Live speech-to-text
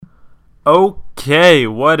Okay,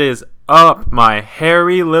 what is up, my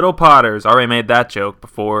hairy little potters? Already made that joke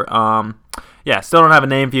before. Still don't have a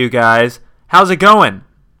name for you guys. How's it going?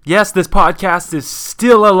 Yes, this podcast is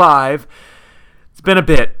still alive. It's been a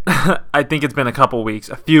bit. I think it's been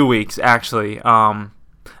a few weeks actually.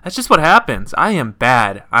 That's just what happens. I am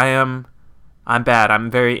bad. I'm bad.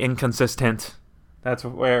 I'm very inconsistent. That's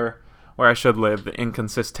where I should live.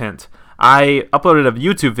 Inconsistent. I uploaded a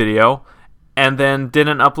YouTube video and then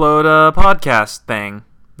didn't upload a podcast thing.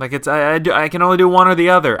 Like I can only do one or the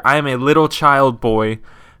other. I am a little child boy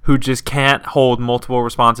who just can't hold multiple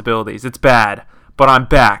responsibilities. It's bad, but I'm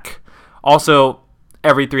back. Also,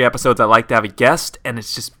 every 3 episodes I like to have a guest, and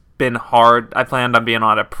it's just been hard. I planned on being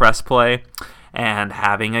on a press play and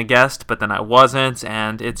having a guest, but then I wasn't,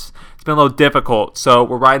 and it's been a little difficult. So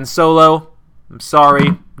we're riding solo. I'm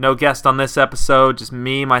sorry, no guest on this episode, just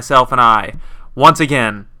me, myself, and I. Once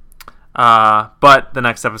again. But the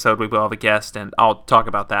next episode we will have a guest, and I'll talk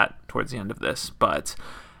about that towards the end of this. But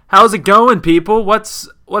how's it going, people? What's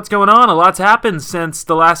going on? A lot's happened since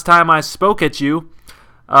the last time I spoke at you.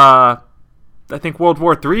 I think World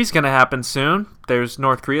War III is going to happen soon. There's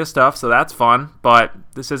North Korea stuff, so that's fun. But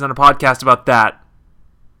this isn't a podcast about that.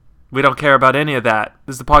 We don't care about any of that.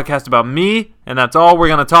 This is a podcast about me, and that's all we're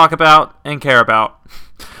going to talk about and care about.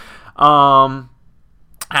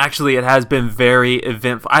 Actually, it has been very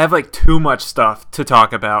eventful. I have too much stuff to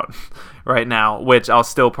talk about right now, which I'll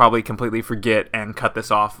still probably completely forget and cut this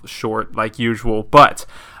off short like usual. But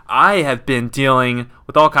I have been dealing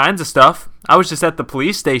with all kinds of stuff. I was just at the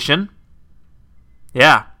police station.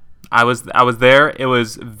 Yeah, I was there. It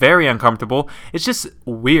was very uncomfortable. It's just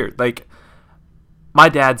weird. My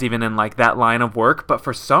dad's even in that line of work, but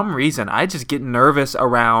for some reason, I just get nervous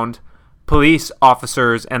around police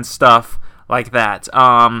officers and stuff like that.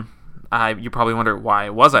 You probably wonder why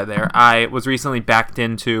was I there. I was recently backed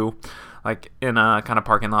into in a kind of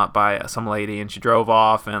parking lot by some lady, and she drove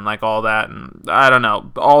off and all that, and I don't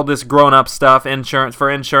know, all this grown-up stuff, insurance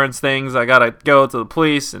things. I gotta go to the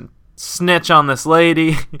police and snitch on this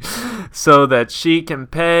lady so that she can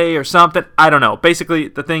pay or something. I don't know. Basically,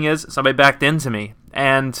 the thing is, somebody backed into me,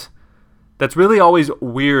 and that's really always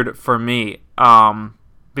weird for me.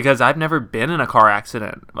 Because I've never been in a car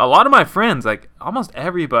accident. A lot of my friends, almost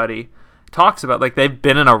everybody, talks about they've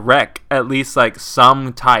been in a wreck, at least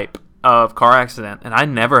some type of car accident, and I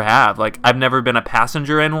never have. I've never been a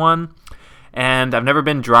passenger in one, and I've never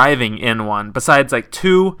been driving in one. Besides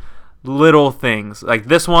 2 little things.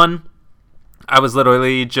 This one, I was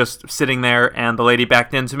literally just sitting there, and the lady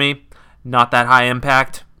backed into me. Not that high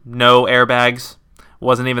impact, no airbags.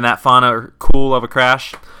 Wasn't even that fun or cool of a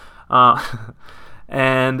crash.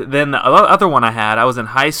 And then the other one I had, I was in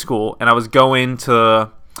high school, and I was going to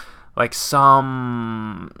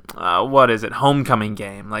some homecoming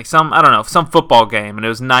game, some football game, and it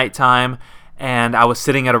was nighttime, and I was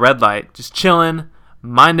sitting at a red light, just chilling,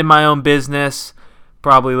 minding my own business,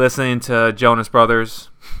 probably listening to Jonas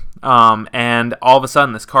Brothers, and all of a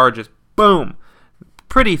sudden this car just boom,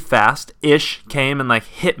 pretty fast-ish, came and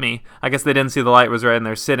hit me. I guess they didn't see the light was red, and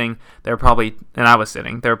I was sitting, they were probably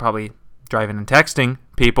driving and texting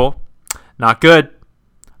people. Not good.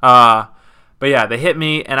 But yeah, they hit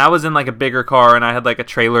me, and I was in a bigger car, and I had a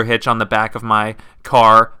trailer hitch on the back of my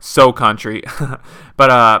car. So country.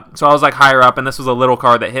 But so I was higher up, and this was a little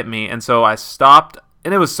car that hit me, and so I stopped,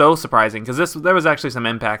 and it was so surprising because there was actually some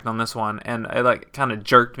impact on this one, and it kind of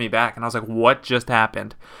jerked me back, and I was like, what just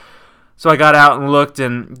happened? So I got out and looked,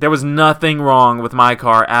 and there was nothing wrong with my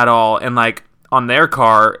car at all, and on their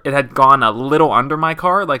car, it had gone a little under my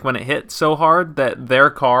car, when it hit so hard that their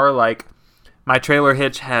car, my trailer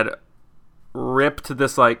hitch had ripped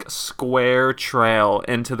this, square trail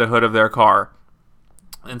into the hood of their car.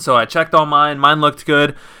 And so I checked all mine. Mine looked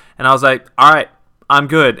good. And I was like, all right, I'm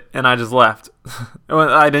good. And I just left.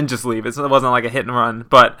 I didn't just leave. It wasn't a hit and run.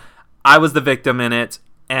 But I was the victim in it,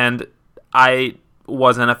 and I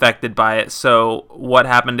wasn't affected by it, so what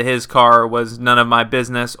happened to his car was none of my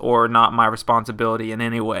business or not my responsibility in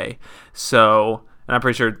any way. So, and I'm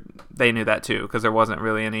pretty sure they knew that too, because there wasn't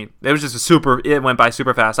really any, it was just it went by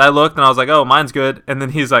super fast. I looked and I was like, oh, mine's good, and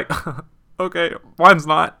then he's like, okay, mine's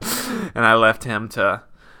not, and I left him to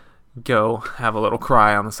go have a little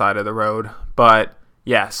cry on the side of the road. But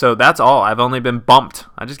yeah, so that's all. I've only been bumped.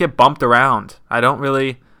 I just get bumped around.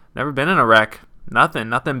 Never been in a wreck.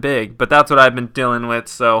 Nothing big, but that's what I've been dealing with.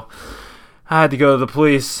 So I had to go to the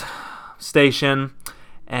police station,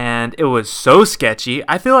 and it was so sketchy.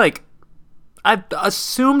 I feel like I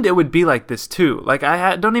assumed it would be like this too.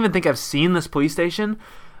 Don't even think I've seen this police station,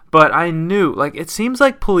 but I knew. It seems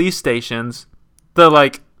like police stations,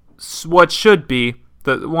 what should be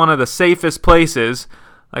one of the safest places,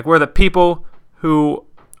 like where the people who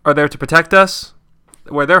are there to protect us,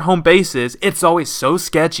 where their home base is, it's always so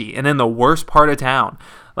sketchy and in the worst part of town.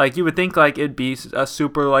 Like, you would think like it'd be a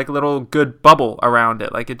super like little good bubble around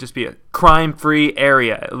it, like it'd just be a crime-free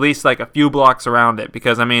area, at least like a few blocks around it,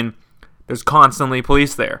 because I mean, there's constantly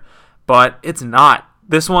police there. But it's not.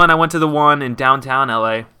 This one, I went to the one in downtown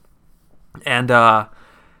LA, and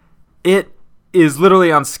it is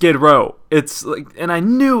literally on Skid Row. It's like, and I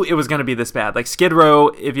knew it was gonna be this bad. Like, Skid Row,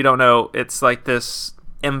 if you don't know, it's like this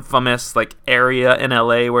infamous like area in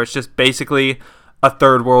LA where it's just basically a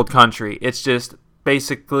third world country. It's just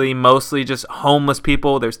basically mostly just homeless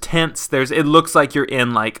people. There's tents. It looks like you're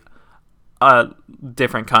in like a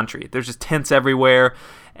different country. There's just tents everywhere,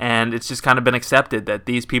 and it's just kind of been accepted that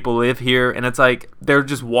these people live here, and it's like they're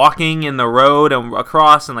just walking in the road and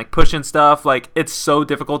across and like pushing stuff. Like, it's so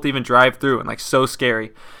difficult to even drive through and like so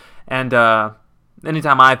scary. And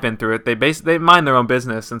anytime I've been through it, they mind their own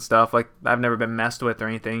business and stuff. Like, I've never been messed with or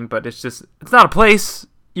anything, but it's not a place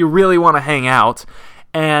you really want to hang out.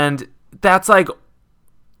 And that's like,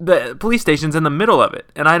 the police station's in the middle of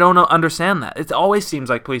it, and I don't understand that. It always seems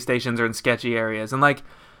like police stations are in sketchy areas, and like,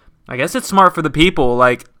 I guess it's smart for the people.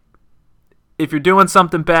 Like, if you're doing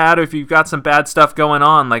something bad, or if you've got some bad stuff going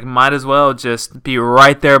on, like, might as well just be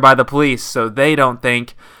right there by the police so they don't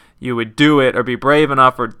think you would do it or be brave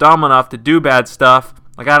enough or dumb enough to do bad stuff.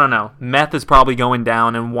 Like, I don't know. Meth is probably going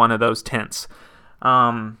down in one of those tents.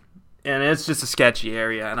 And it's just a sketchy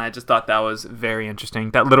area, and I just thought that was very interesting.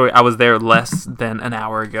 That literally, I was there less than an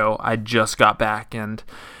hour ago. I just got back and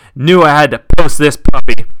knew I had to post this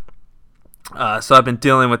puppy. So I've been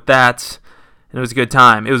dealing with that, and it was a good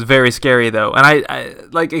time. It was very scary, though. And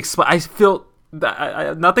I feel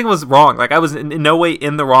that nothing was wrong. Like, I was in no way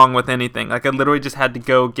in the wrong with anything. Like, I literally just had to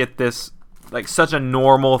go get this, like, such a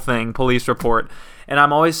normal thing, police report. And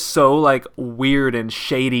I'm always so, like, weird and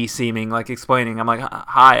shady seeming, like, explaining. I'm like,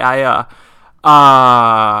 hi,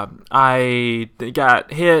 I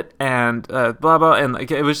got hit and blah, blah. And,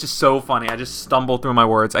 like, it was just so funny. I just stumbled through my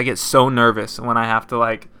words. I get so nervous when I have to,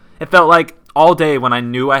 like, it felt like all day when I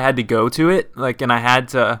knew I had to go to it, like, and I had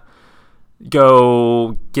to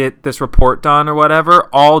go get this report done or whatever,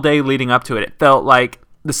 all day leading up to it. It felt like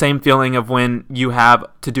the same feeling of when you have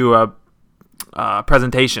to do a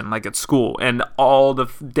presentation like at school, and all the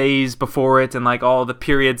days before it and like all the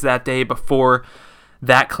periods that day before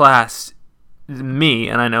that class. Me,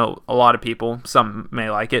 and I know a lot of people, some may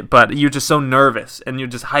like it, but you're just so nervous and you're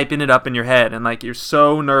just hyping it up in your head, and like you're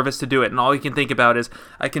so nervous to do it, and all you can think about is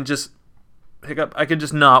I can just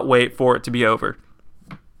not wait for it to be over.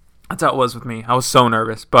 That's how it was with me. I was so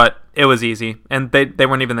nervous, but it was easy, and they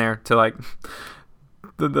weren't even there to like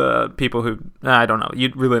the people who, I don't know,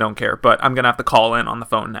 you really don't care, but I'm gonna have to call in on the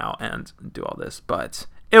phone now and do all this. But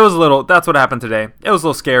it was that's what happened today. It was a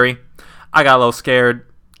little scary. I got a little scared.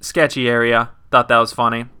 Sketchy area. Thought that was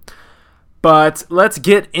funny. But let's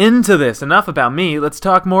get into this. Enough about me. Let's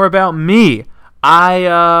talk more about me.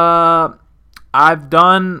 I've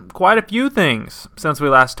done quite a few things since we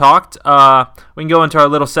last talked. We can go into our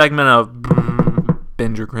little segment of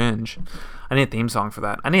binge or cringe. I need a theme song for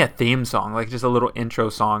that. I need a theme song, like just a little intro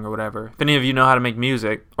song or whatever. If any of you know how to make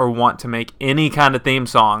music or want to make any kind of theme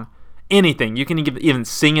song, anything, you can even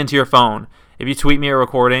sing into your phone. If you tweet me a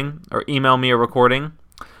recording or email me a recording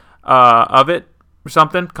of it or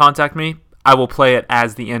something, contact me. I will play it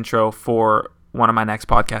as the intro for one of my next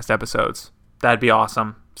podcast episodes. That'd be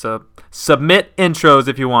awesome. So submit intros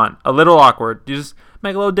if you want. A little awkward. You just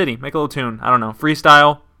make a little ditty, make a little tune. I don't know.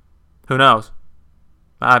 Freestyle. Who knows?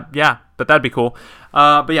 Yeah, but that'd be cool.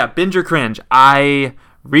 But yeah, binge or cringe. I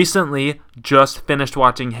recently just finished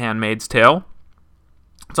watching Handmaid's Tale.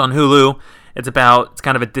 It's on Hulu. It's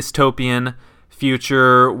kind of a dystopian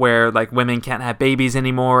future where like women can't have babies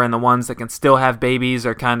anymore, and the ones that can still have babies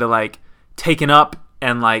are kind of like taken up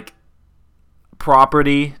and like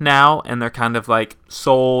property now, and they're kind of like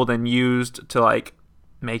sold and used to like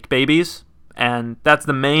make babies. And that's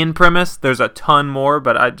the main premise. There's a ton more,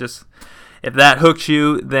 but if that hooks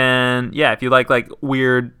you, then yeah, if you like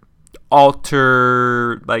weird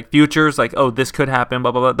alter like futures, like, oh, this could happen,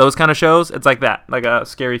 blah blah blah, those kind of shows, it's like that, like a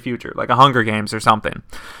scary future, like a Hunger Games or something.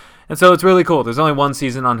 And so it's really cool. There's only one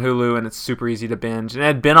season on Hulu, and it's super easy to binge. And it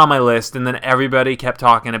had been on my list, and then everybody kept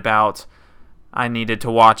talking about I needed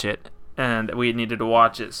to watch it, and we needed to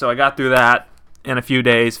watch it. So I got through that in a few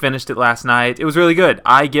days, finished it last night. It was really good.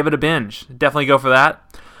 I give it a binge. Definitely go for that.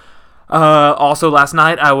 Also, last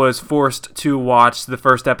night I was forced to watch the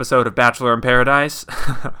first episode of Bachelor in Paradise,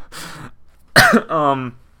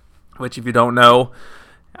 which, if you don't know,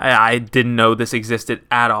 I didn't know this existed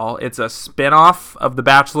at all. It's a spin-off of The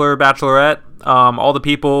Bachelor, Bachelorette. All the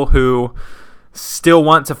people who still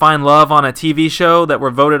want to find love on a TV show that were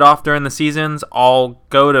voted off during the seasons all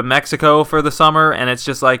go to Mexico for the summer, and it's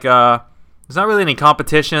just like there's not really any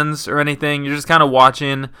competitions or anything. You're just kind of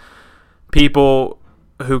watching people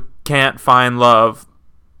who can't find love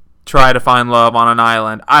try to find love on an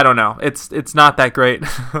island. I don't know. It's not that great.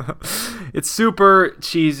 It's super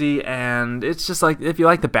cheesy, and it's just like, if you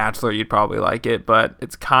like The Bachelor, you'd probably like it, but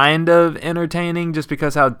it's kind of entertaining just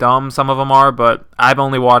because how dumb some of them are. But I've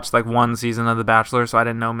only watched like one season of The Bachelor, so I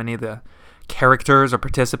didn't know many of the characters or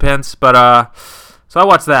participants. But so I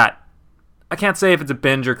watched that. I can't say if it's a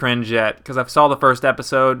binge or cringe yet, because I saw the first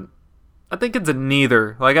episode. I think it's a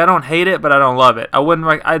neither. Like, I don't hate it, but I don't love it.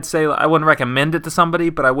 I'd say I wouldn't recommend it to somebody,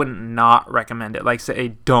 but I wouldn't not recommend it. Like,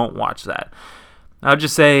 say, don't watch that. I would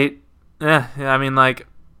just say, I mean, like,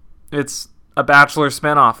 it's a Bachelor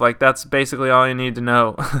spinoff. Like, that's basically all you need to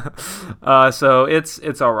know. So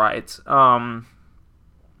it's all right. Of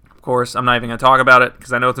course, I'm not even going to talk about it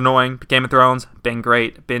because I know it's annoying. Game of Thrones, been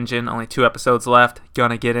great. Binging, only 2 episodes left.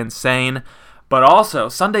 Gonna get insane. But also,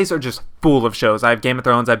 Sundays are just full of shows. I have Game of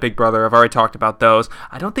Thrones, I have Big Brother. I've already talked about those.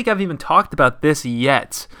 I don't think I've even talked about this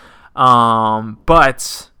yet.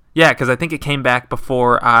 But, yeah, because I think it came back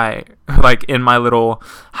before in my little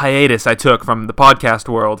hiatus I took from the podcast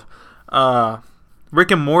world.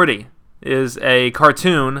 Rick and Morty is a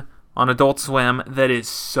cartoon on Adult Swim that is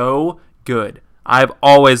so good. I've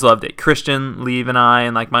always loved it. Christian, Leave, and I,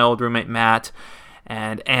 and like my old roommate Matt,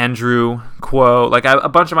 and Andrew, Quo, like a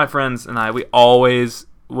bunch of my friends and I, we always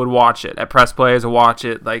would watch it at Press Plays or watch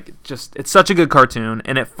it. Like, just, it's such a good cartoon,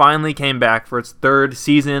 and it finally came back for its 3rd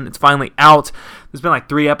season. It's finally out. There's been like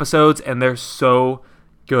 3 episodes, and they're so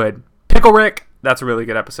good. Pickle Rick, that's a really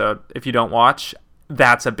good episode. If you don't watch,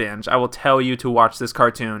 that's a binge. I will tell you to watch this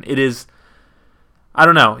cartoon. It is, I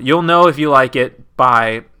don't know, you'll know if you like it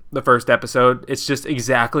by the first episode. It's just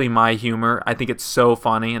exactly my humor. I think it's so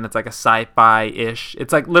funny, and it's like a sci-fi-ish.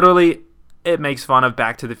 It's like literally, it makes fun of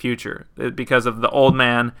Back to the Future because of the old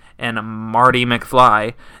man and Marty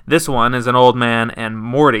McFly. This one is an old man and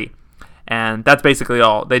Morty, and that's basically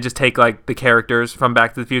all. They just take like the characters from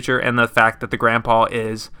Back to the Future and the fact that the grandpa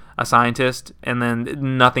is a scientist, and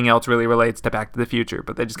then nothing else really relates to Back to the Future,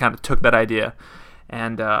 but they just kind of took that idea,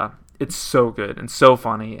 and it's so good and so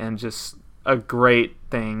funny and just a great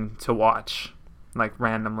thing to watch, like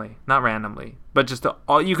not randomly, but just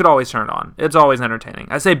you could always turn it on. It's always entertaining.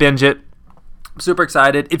 I say binge it. I'm super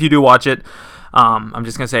excited if you do watch it. I'm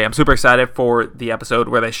just gonna say I'm super excited for the episode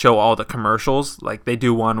where they show all the commercials. Like, they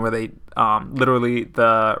do one where they literally,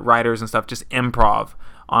 the writers and stuff just improv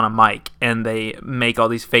on a mic, and they make all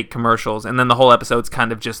these fake commercials, and then the whole episode's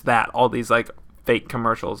kind of just that, all these like fake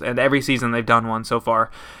commercials, and every season they've done one so far.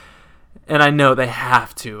 And I know they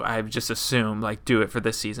have to. I've just assumed, like, do it for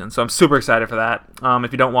this season. So I'm super excited for that.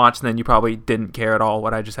 If you don't watch, then you probably didn't care at all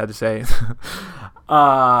what I just had to say.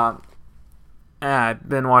 I've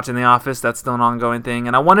been watching The Office. That's still an ongoing thing.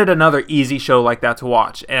 And I wanted another easy show like that to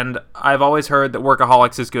watch. And I've always heard that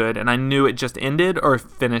Workaholics is good. And I knew it just ended or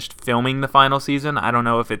finished filming the final season. I don't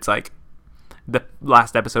know if it's, like, the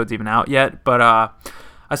last episode's even out yet. But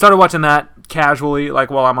I started watching that casually, like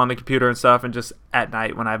while I'm on the computer and stuff, and just at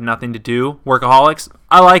night when I have nothing to do. Workaholics,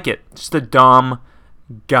 I like it. Just a dumb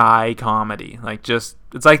guy comedy. Like, just,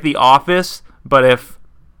 it's like The Office, but if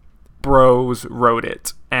bros wrote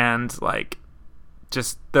it, and like,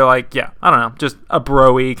 just, they're like, yeah, I don't know, just a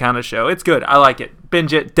bro-y kind of show. It's good. I like it.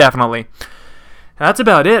 Binge it, definitely. That's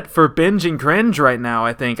about it for binge and cringe right now,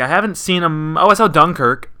 I think. I haven't seen them. Oh, I saw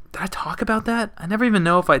Dunkirk. Did I talk about that? I never even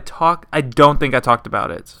know if I don't think I talked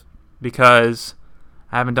about it because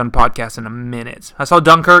I haven't done podcasts in a minute. I saw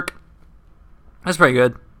Dunkirk. That's pretty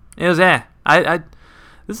good. It was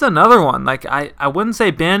this is another one. Like, I wouldn't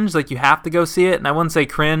say binge, like you have to go see it, and I wouldn't say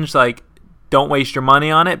cringe, like don't waste your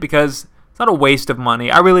money on it, because it's not a waste of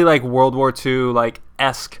money. I really like World War II like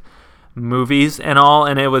esque movies and all,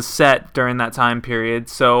 and it was set during that time period,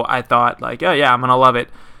 so I thought like, oh yeah, I'm gonna love it.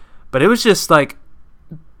 But it was just like,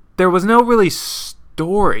 there was no really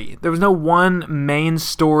story. There was no one main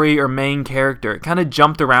story or main character. It kind of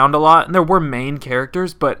jumped around a lot, and there were main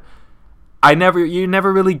characters, but you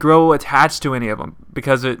never really grow attached to any of them,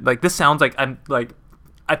 because this sounds like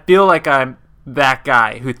I feel like I'm that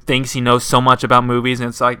guy who thinks he knows so much about movies, and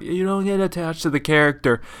it's like, you don't get attached to the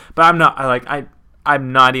character. But I'm not.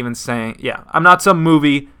 I'm not even saying, yeah, I'm not some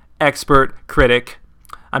movie expert critic.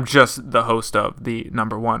 I'm just the host of the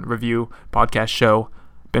 #1 review podcast show,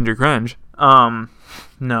 Binge or Cringe.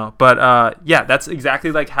 No, but yeah, that's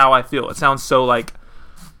exactly like how I feel. It sounds so like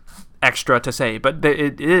extra to say, but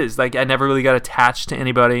it is. Like, I never really got attached to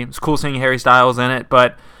anybody. It was cool seeing Harry Styles in it,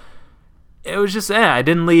 but it was just, I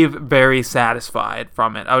didn't leave very satisfied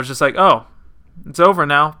from it. I was just like, oh, it's over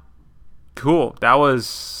now. Cool. That was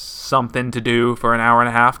something to do for an hour and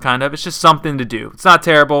a half, kind of. It's just something to do. It's not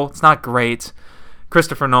terrible. It's not great.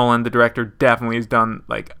 Christopher Nolan, the director, definitely has done,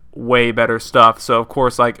 like, way better stuff. So, of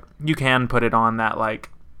course, like, you can put it on that, like,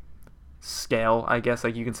 scale, I guess.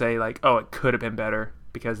 Like, you can say, like, oh, it could have been better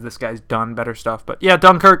because this guy's done better stuff. But, yeah,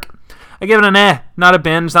 Dunkirk, I give it an not a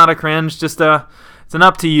binge, not a cringe, just it's an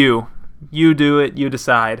up to you. You do it, you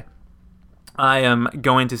decide. I am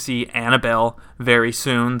going to see Annabelle very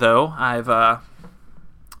soon, though. I've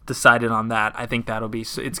decided on that. I think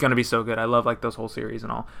it's going to be so good. I love, like, those whole series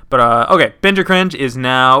and all. But, okay, binge or cringe is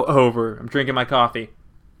now over. I'm drinking my coffee.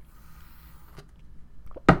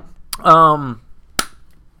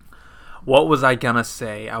 What was I gonna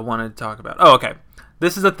say I wanted to talk about? Oh, okay.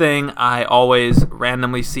 This is a thing I always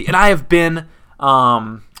randomly see, and I have been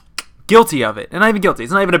guilty of it. And not even guilty.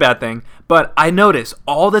 It's not even a bad thing. But I notice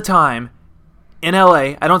all the time in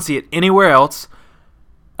LA, I don't see it anywhere else,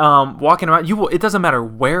 walking around. It doesn't matter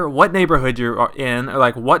what neighborhood you're in, or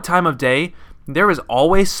like what time of day, there is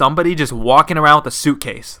always somebody just walking around with a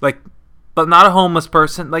suitcase. Like, but not a homeless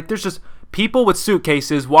person. Like, there's just people with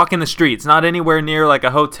suitcases walking the streets, not anywhere near like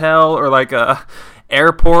a hotel or like a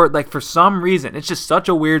airport. Like, for some reason, it's just such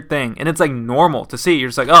a weird thing, and it's like normal to see. You're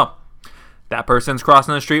just like, oh, that person's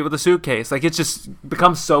crossing the street with a suitcase. Like, it's just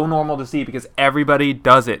becomes so normal to see because everybody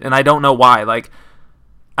does it, and I don't know why. Like,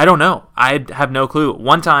 I don't know. I have no clue.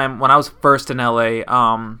 One time when I was first in LA,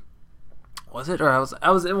 was it? Or I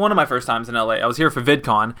was one of my first times in LA. I was here for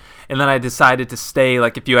VidCon, and then I decided to stay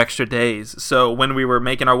like a few extra days. So when we were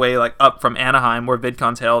making our way like up from Anaheim, where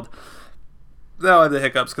VidCon's held, now I have the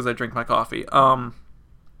hiccups because I drink my coffee. We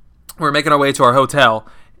were making our way to our hotel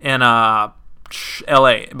in LA,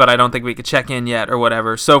 but I don't think we could check in yet or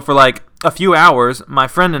whatever. So for like a few hours, my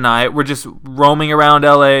friend and I were just roaming around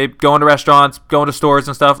LA, going to restaurants, going to stores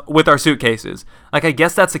and stuff with our suitcases. Like, I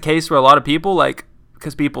guess that's the case for a lot of people, like,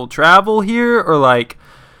 because people travel here, or like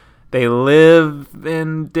they live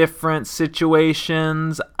in different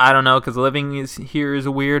situations. I don't know, because living here is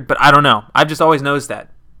weird, but I don't know. I've just always noticed that.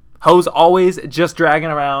 Hoes always just dragging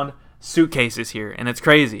around suitcases here, and it's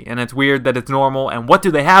crazy, and it's weird that it's normal. And what do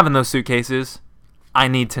they have in those suitcases? I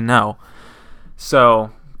need to know.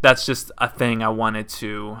 So that's just a thing I wanted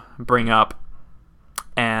to bring up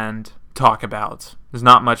and talk about. There's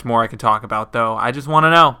not much more I can talk about, though. I just want to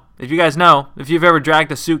know. If you guys know, if you've ever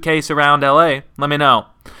dragged a suitcase around LA, let me know.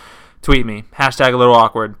 Tweet me. Hashtag a little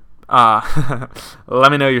awkward.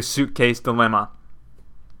 Let me know your suitcase dilemma.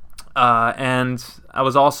 And I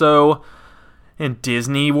was also in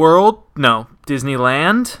Disneyland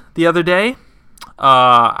the other day.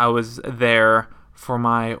 I was there for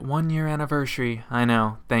my 1-year anniversary. I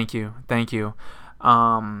know. Thank you.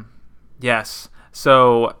 Yes.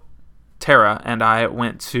 So Tara and I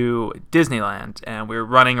went to Disneyland, and we were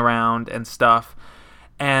running around and stuff,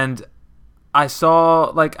 and I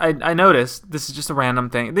saw, like, I noticed, this is just a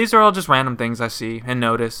random thing. These are all just random things I see and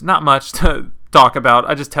notice. Not much to talk about.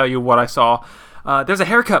 I just tell you what I saw. There's a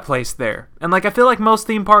haircut place there, and, like, I feel like most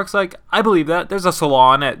theme parks, like, I believe that. There's a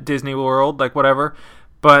salon at Disney World, like, whatever,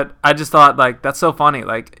 but I just thought, like, that's so funny.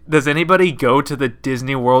 Like, does anybody go to the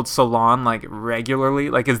Disney World salon, like,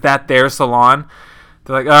 regularly? Like, is that their salon?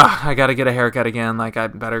 They're like, I gotta get a haircut again. Like, I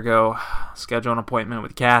better go schedule an appointment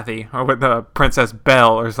with Kathy or with Princess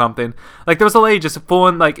Belle or something. Like, there was a lady just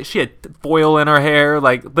fooling, like, she had foil in her hair,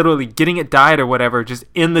 like, literally getting it dyed or whatever, just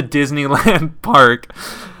in the Disneyland park.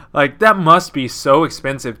 Like, that must be so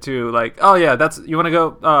expensive, too. Like, oh, yeah, you want to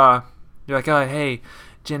go, you're like, oh, hey,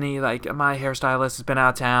 Jenny, like, my hairstylist has been out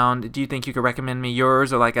of town. Do you think you could recommend me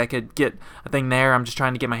yours? Or, like, I could get a thing there. I'm just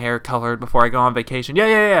trying to get my hair colored before I go on vacation.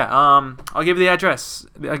 Yeah. I'll give you the address.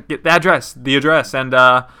 Get the address. And,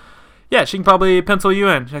 yeah, she can probably pencil you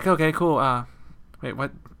in. She's like, okay, cool. Wait,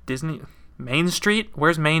 what? Disney? Main Street?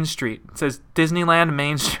 Where's Main Street? It says Disneyland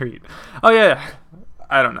Main Street. Oh, yeah.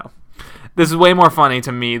 I don't know. This is way more funny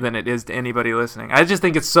to me than it is to anybody listening. I just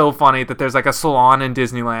think it's so funny that there's, like, a salon in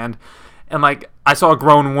Disneyland. And, like, I saw a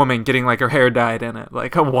grown woman getting, like, her hair dyed in it.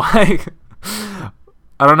 Like, why?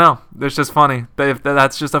 I don't know. It's just funny.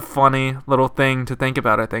 That's just a funny little thing to think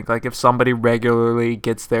about, I think. Like, if somebody regularly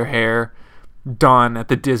gets their hair done at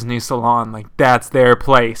the Disney salon, like, that's their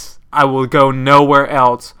place. I will go nowhere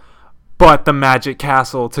else but the Magic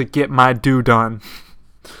Castle to get my do done.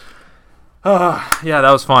 Yeah,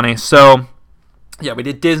 that was funny. So, yeah, we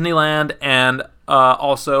did Disneyland, and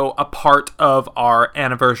also a part of our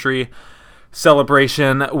anniversary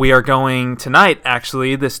celebration. We are going tonight,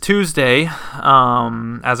 actually, this Tuesday,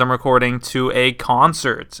 as I'm recording, to a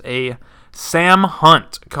concert, a Sam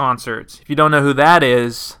Hunt concert. If you don't know who that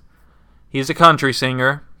is, he's a country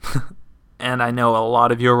singer, and I know a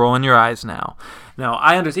lot of you are rolling your eyes now. No,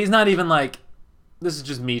 I understand. He's not even like, this is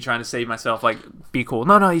just me trying to save myself, like, be cool.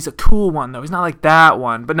 No, he's a cool one, though. He's not like that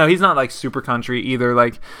one. But no, he's not like super country either.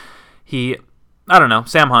 Like, I don't know,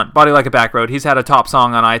 Sam Hunt, Body Like a Back Road. He's had a top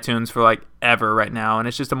song on iTunes for like ever right now, and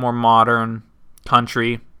it's just a more modern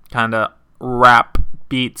country kind of rap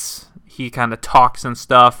beats. He kind of talks and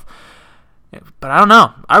stuff. But I don't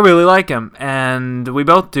know. I really like him, and we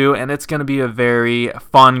both do, and it's going to be a very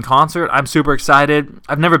fun concert. I'm super excited.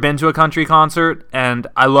 I've never been to a country concert, and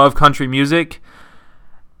I love country music.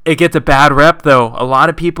 It gets a bad rep, though. A lot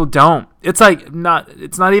of people don't. It's not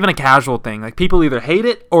even a casual thing. Like, people either hate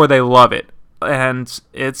it or they love it. And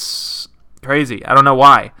it's crazy. I don't know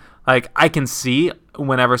why. Like, I can see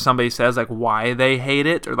whenever somebody says, like, why they hate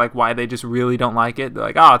it or, like, why they just really don't like it. They're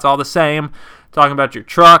like, oh, it's all the same. Talking about your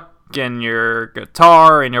truck and your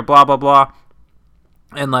guitar and your blah, blah, blah.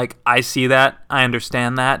 And, like, I see that. I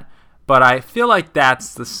understand that. But I feel like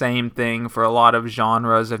that's the same thing for a lot of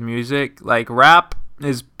genres of music. Like, rap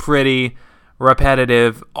is pretty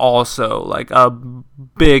repetitive also. Like, a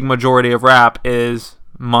big majority of rap is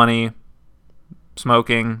money,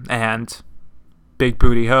 smoking, and big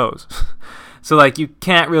booty hoes. So, like, you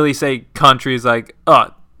can't really say country's like,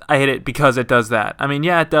 oh, I hate it because it does that. I mean,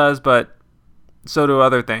 yeah, it does, but so do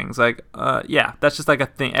other things. Like, yeah, that's just like a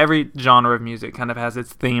thing. Every genre of music kind of has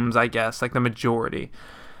its themes, I guess, like the majority.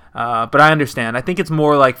 But I understand. I think it's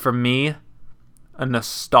more like, for me, a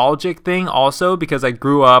nostalgic thing also, because I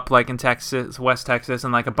grew up like in Texas, West Texas,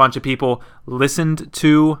 and like a bunch of people listened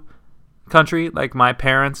to country, like my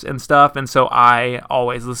parents and stuff, and so I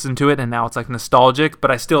always listened to it, and now it's like nostalgic,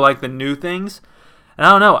 but I still like the new things. And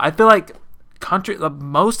I don't know, I feel like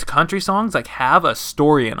most country songs like have a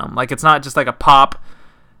story in them. Like, it's not just like a pop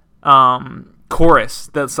chorus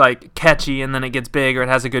that's like catchy and then it gets big, or it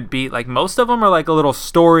has a good beat. Like, most of them are like a little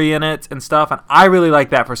story in it and stuff, and I really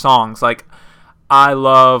like that for songs. Like, I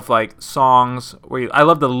love like songs where I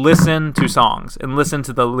love to listen to songs and listen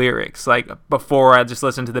to the lyrics, like, before I just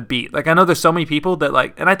listen to the beat. Like, I know there's so many people that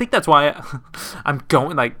like, and I think that's why I'm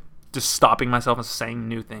going like just stopping myself and saying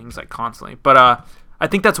new things like constantly. But I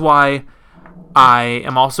think that's why I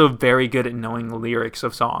am also very good at knowing the lyrics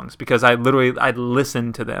of songs, because I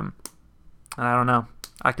listen to them. And I don't know,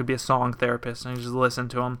 I could be a song therapist and I just listen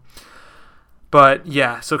to them. But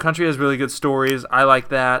yeah, so country has really good stories. I like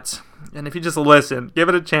that. And if you just listen, give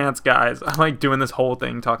it a chance, guys. I like doing this whole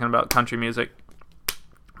thing talking about country music.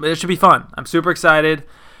 But it should be fun. I'm super excited,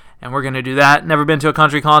 and we're going to do that. Never been to a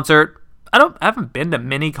country concert. I haven't been to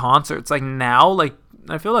many concerts. Like, now, like,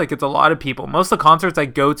 I feel like it's a lot of people. Most of the concerts I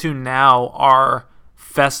go to now are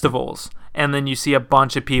festivals, and then you see a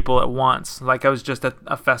bunch of people at once. Like, I was just at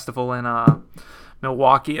a festival in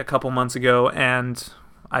Milwaukee a couple months ago, and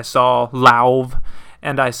I saw Lauv,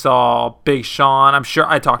 and I saw Big Sean. I'm sure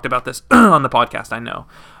I talked about this on the podcast, I know.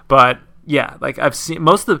 But yeah, like, I've seen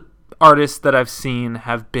most of the artists that I've seen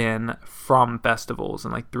have been from festivals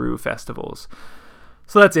and like through festivals.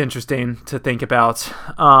 So that's interesting to think about.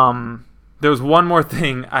 There was one more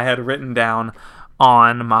thing I had written down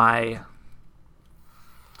on my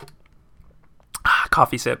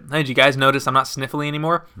coffee sip. Hey, did you guys notice I'm not sniffly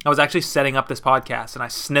anymore? I was actually setting up this podcast and I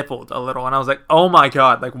sniffled a little, and I was like, oh my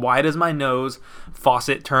god, like, why does my nose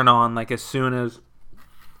faucet turn on like as soon as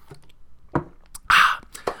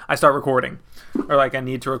I start recording, or like I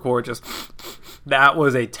need to record? Just that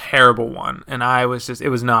was a terrible one, and it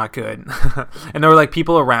was not good. And there were like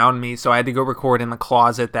people around me, so I had to go record in the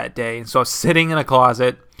closet that day. So I was sitting in a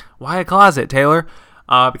closet. Why a closet, Taylor?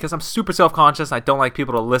 Because I'm super self-conscious. I don't like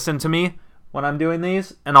people to listen to me when I'm doing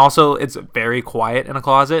these, and also it's very quiet in a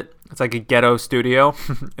closet. It's like a ghetto studio.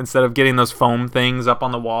 Instead of getting those foam things up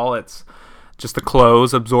on the wall, it's just the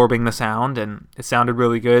clothes absorbing the sound, and it sounded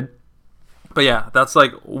really good. But yeah, that's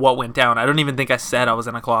like what went down. I don't even think I said I was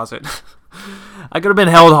in a closet. I could have been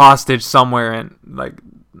held hostage somewhere, and like,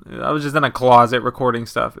 I was just in a closet recording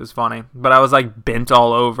stuff. It was funny, but I was like bent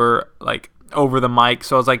all over, like over the mic,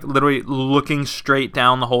 so I was like literally looking straight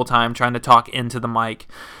down the whole time, trying to talk into the mic.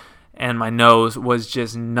 And my nose was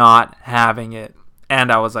just not having it.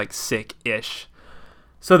 And I was like sick-ish.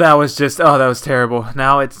 So that was just, that was terrible.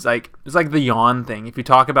 Now it's like the yawn thing. If you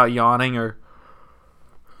talk about yawning or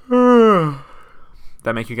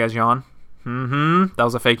that make you guys yawn? That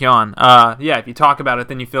was a fake yawn. Yeah, if you talk about it,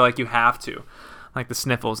 then you feel like you have to. Like the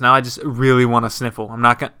sniffles. Now I just really want to sniffle. I'm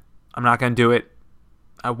not gonna do it.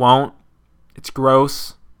 I won't. It's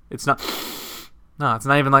gross. It's not. No, it's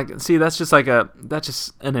not even like. See, that's just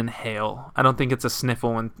an inhale. I don't think it's a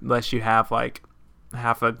sniffle unless you have like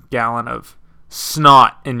half a gallon of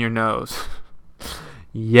snot in your nose.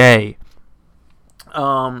 Yay.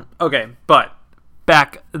 Okay, but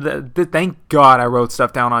back. Thank God I wrote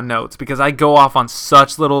stuff down on notes because I go off on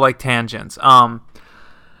such little like tangents.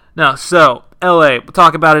 No, so LA, we'll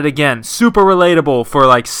talk about it again. Super relatable for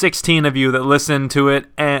like 16 of you that listen to it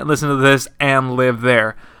and listen to this and live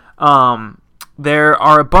there. There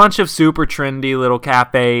are a bunch of super trendy little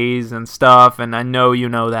cafes and stuff, and I know you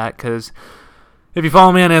know that because if you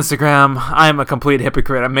follow me on Instagram, I am a complete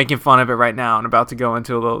hypocrite. I'm making fun of it right now and about to go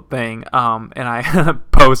into a little thing. And I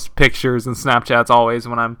post pictures and Snapchats always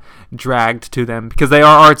when I'm dragged to them because they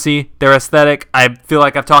are artsy. They're aesthetic. I feel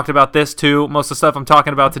like I've talked about this too. Most of the stuff I'm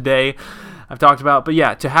talking about today, I've talked about. But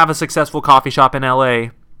yeah, to have a successful coffee shop in LA,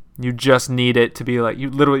 you just need it to be like, you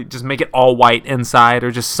literally just make it all white inside or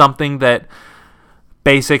just something that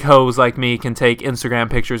basic hoes like me can take Instagram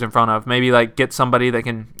pictures in front of. Maybe like get somebody that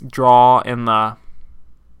can draw in the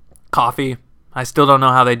coffee. I still don't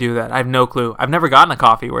know how they do that. I have no clue. I've never gotten a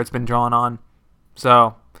coffee where it's been drawn on.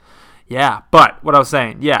 So, yeah. But what I was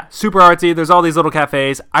saying, yeah, super artsy. There's all these little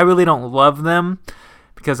cafes. I really don't love them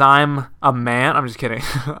because I'm a man. I'm just kidding.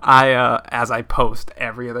 As I post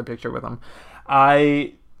every other picture with them,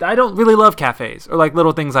 I don't really love cafes or like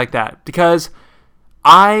little things like that because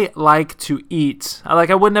I like to eat.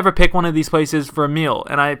 I would never pick one of these places for a meal.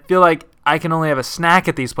 And I feel like I can only have a snack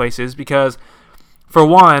at these places because, for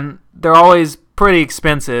one, they're always pretty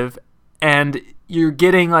expensive. And you're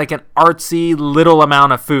getting like an artsy little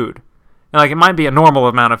amount of food. And like it might be a normal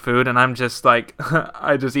amount of food. And I'm just like,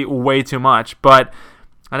 I just eat way too much. But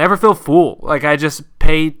I never feel full. Like I just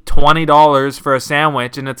pay $20 for a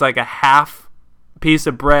sandwich. And it's like a half piece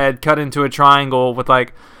of bread cut into a triangle with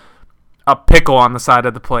like a pickle on the side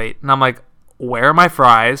of the plate. And I'm like, where are my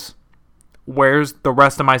fries? Where's the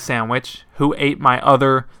rest of my sandwich? Who ate my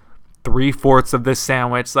other 3/4 of this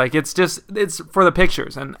sandwich? Like, it's for the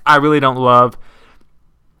pictures. And I really don't love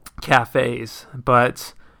cafes,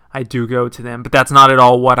 but I do go to them. But that's not at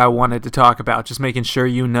all what I wanted to talk about. Just making sure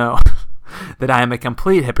you know that I am a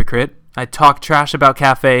complete hypocrite. I talk trash about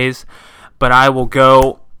cafes, but I will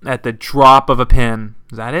go at the drop of a pin.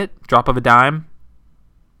 Is that it? Drop of a dime?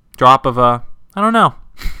 Drop of a, I don't know.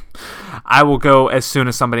 I will go as soon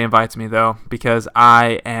as somebody invites me, though, because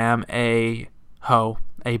I am a hoe,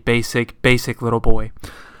 a basic little boy.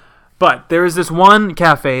 But there is this one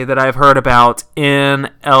cafe that I've heard about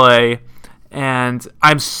in LA, and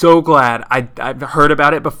I'm so glad I've heard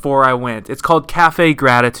about it before I went. It's called Cafe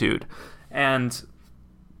Gratitude, and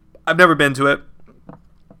I've never been to it.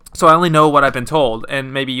 So I only know what I've been told,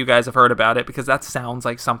 and maybe you guys have heard about it, because that sounds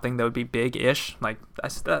like something that would be big-ish. Like,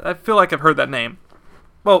 I feel like I've heard that name.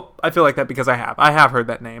 Well, I feel like that because I have heard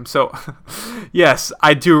that name. So, yes,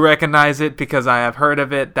 I do recognize it because I have heard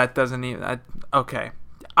of it. That doesn't even... okay.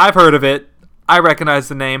 I've heard of it. I recognize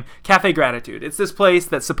the name. Cafe Gratitude. It's this place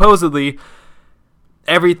that supposedly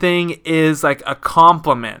everything is like a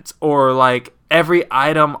compliment, or like every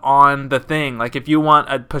item on the thing. Like, if you want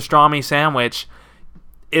a pastrami sandwich,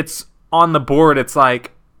 it's on the board. It's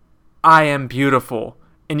like, I am beautiful.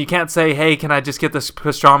 And you can't say, hey, can I just get this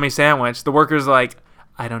pastrami sandwich? The worker's like,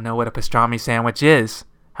 I don't know what a pastrami sandwich is.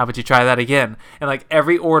 How about you try that again? And like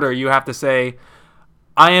every order you have to say,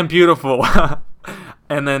 I am beautiful.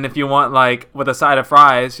 And then if you want like with a side of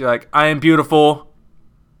fries, you're like, I am beautiful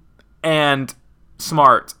and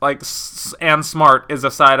smart. Like, and smart is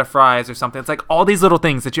a side of fries or something. It's like all these little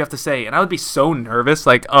things that you have to say. And I would be so nervous.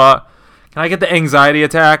 Like, can I get the anxiety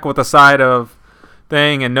attack with a side of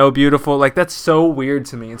thing and no beautiful? Like, that's so weird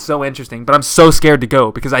to me. It's so interesting. But I'm so scared to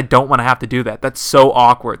go because I don't want to have to do that. That's so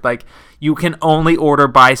awkward. Like, you can only order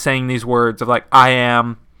by saying these words of like, I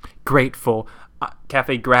am grateful,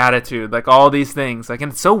 Cafe Gratitude, like all these things. Like,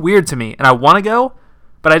 and it's so weird to me. And I want to go,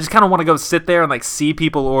 but I just kind of want to go sit there and like see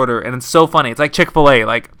people order. And it's so funny. It's like Chick-fil-A.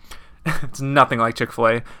 Like, it's nothing like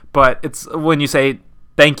Chick-fil-A. But it's when you say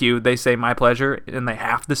thank you, they say my pleasure, and they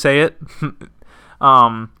have to say it.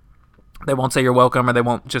 They won't say you're welcome, or they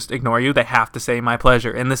won't just ignore you. They have to say my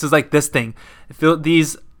pleasure. And this is like this thing. I feel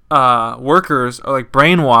these workers are like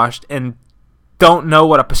brainwashed and don't know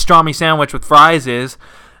what a pastrami sandwich with fries is.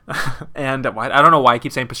 And I don't know why I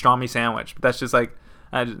keep saying pastrami sandwich, but that's just like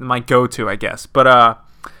my go-to, I guess. But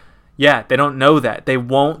yeah, they don't know that. They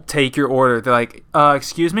won't take your order. They're like,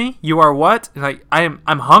 excuse me, you are what? Like, I'm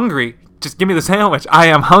hungry. Just give me the sandwich. I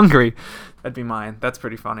am hungry. That'd be mine. That's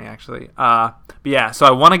pretty funny, actually. But yeah, so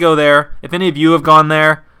I want to go there. If any of you have gone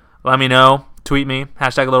there, let me know. Tweet me.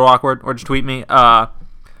 #AlittleAwkward, or just tweet me. But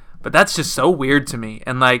that's just so weird to me.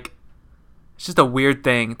 And like, It's just a weird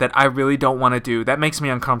thing that I really don't want to do. That makes me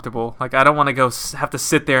uncomfortable. Like, I don't want to go have to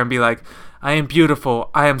sit there and be like, I am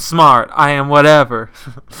beautiful, I am smart, I am whatever.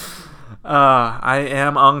 I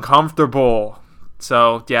am uncomfortable.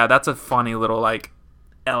 So, yeah, that's a funny little, like,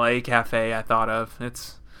 LA cafe I thought of.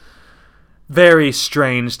 It's very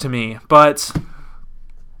strange to me. But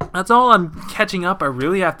that's all I'm catching up I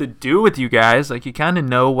really have to do with you guys. Like, you kind of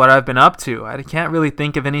know what I've been up to. I can't really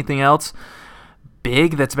think of anything else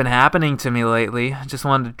big that's been happening to me lately. I just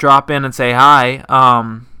wanted to drop in and say hi.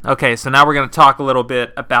 Okay, so now we're going to talk a little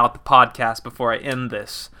bit about the podcast before I end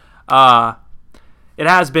this. It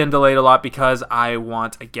has been delayed a lot because I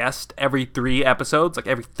want a guest every 3 episodes, like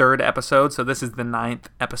every 3rd episode. So this is the 9th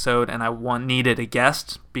episode, and I needed a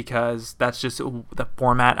guest because that's just the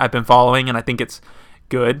format I've been following, and I think it's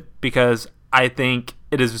good because I think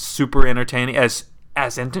it is super entertaining. As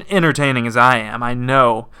entertaining as I am, I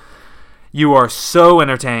know you are so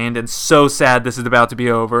entertained and so sad this is about to be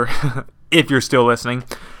over, if you're still listening.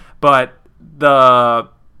 But the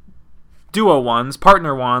duo ones,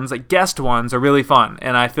 partner ones, like guest ones are really fun.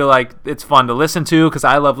 And I feel like it's fun to listen to because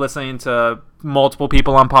I love listening to multiple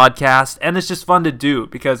people on podcasts. And it's just fun to do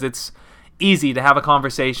because it's easy to have a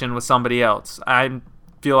conversation with somebody else. I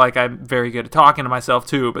feel like I'm very good at talking to myself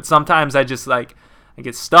too. But sometimes I just I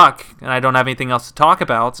get stuck and I don't have anything else to talk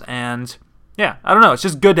about. And yeah, I don't know. It's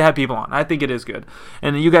just good to have people on. I think it is good.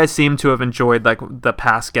 And you guys seem to have enjoyed like the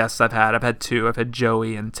past guests I've had. I've had 2. I've had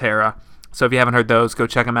Joey and Tara. So if you haven't heard those, go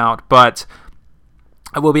check them out. But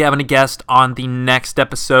I will be having a guest on the next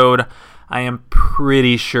episode. I am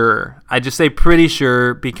pretty sure. I just say pretty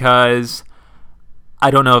sure because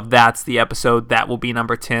I don't know if that's the episode that will be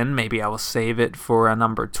number 10. Maybe I will save it for a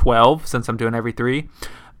number 12 since I'm doing every 3.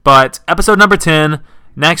 But episode number 10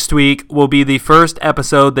 next week will be the first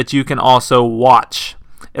episode that you can also watch.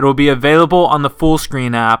 It will be available on the Full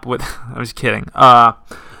Screen app with... I was kidding.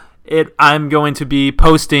 I'm going to be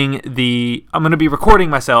I'm going to be recording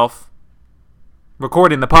myself,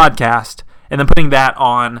 recording the podcast, and then putting that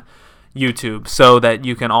on YouTube so that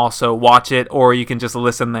you can also watch it, or you can just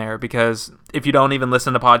listen there, because if you don't even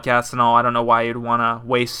listen to podcasts and all, I don't know why you'd want to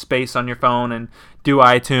waste space on your phone and do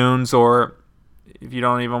iTunes, or if you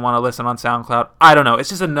don't even want to listen on SoundCloud. I don't know. It's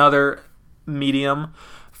just another medium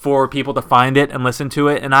for people to find it and listen to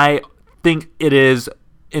it, and I think it is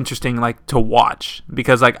interesting like to watch,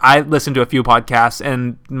 because like I listen to a few podcasts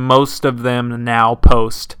and most of them now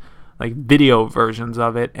post like video versions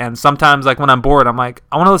of it, and sometimes like when I'm bored I'm like,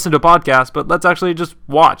 I want to listen to a podcast, but let's actually just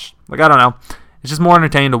watch. Like, I don't know, it's just more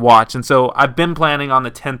entertaining to watch. And so I've been planning on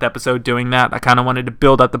the 10th episode doing that. I kind of wanted to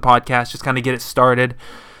build up the podcast, just kind of get it started,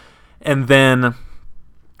 and then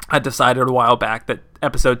I decided a while back that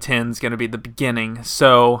episode 10 is going to be the beginning.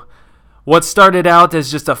 So what started out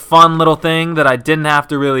as just a fun little thing that I didn't have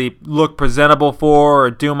to really look presentable for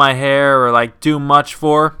or do my hair or like do much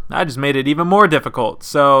for, I just made it even more difficult.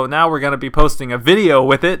 So now we're going to be posting a video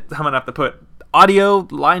with it. I'm going to have to put audio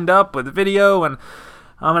lined up with video, and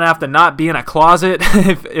I'm going to have to not be in a closet.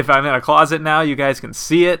 if I'm in a closet now, you guys can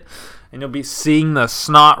see it, and you'll be seeing the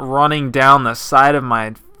snot running down the side of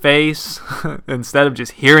my face instead of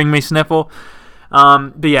just hearing me sniffle.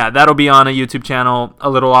 But yeah, that'll be on a YouTube channel. A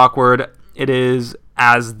little awkward. It is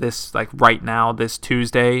as this, like right now, this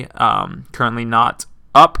Tuesday, currently not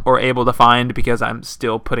up or able to find because I'm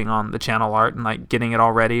still putting on the channel art and like getting it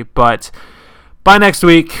all ready. But by next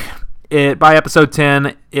week, by episode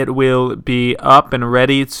 10, it will be up and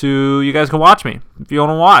ready to, you guys can watch me if you want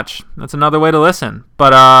to watch. That's another way to listen.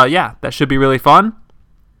 But yeah, that should be really fun.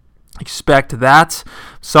 Expect that.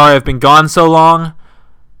 Sorry I've been gone so long.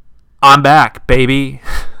 I'm back, baby.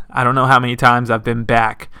 I don't know how many times I've been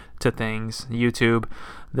back to things. YouTube,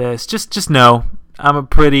 this. Just know I'm a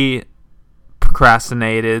pretty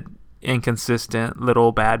procrastinated, inconsistent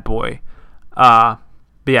little bad boy. But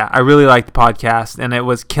yeah, I really like the podcast, and it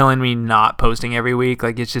was killing me not posting every week.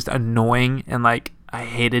 Like, it's just annoying, and like I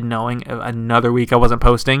hated knowing another week I wasn't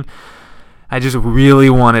posting. I just really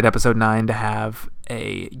wanted episode 9 to have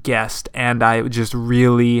a guest, and I just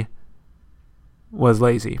really was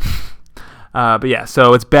lazy. But yeah,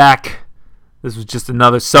 so it's back. This was just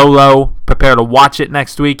another solo. Prepare to watch it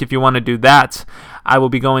next week if you want to do that. I will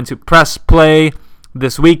be going to Press Play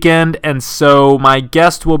this weekend, and so my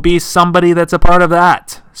guest will be somebody that's a part of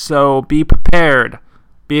that. So be prepared.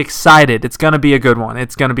 Be excited. It's going to be a good one.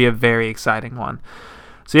 It's going to be a very exciting one.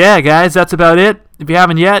 So yeah, guys, that's about it. If you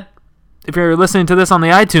haven't yet, if you're listening to this on the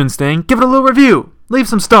iTunes thing, give it a little review. Leave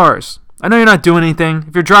some stars. I know you're not doing anything.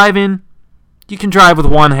 If you're driving, you can drive with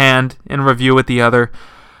one hand and review with the other.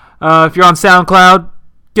 If you're on SoundCloud,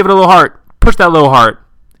 give it a little heart. Push that little heart.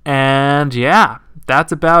 And yeah,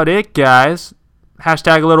 that's about it, guys.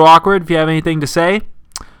 Hashtag a little awkward if you have anything to say.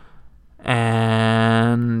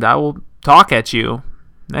 And I will talk at you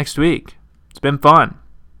next week. It's been fun.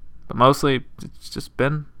 But mostly, it's just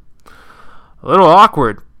been a little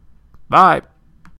awkward. Bye.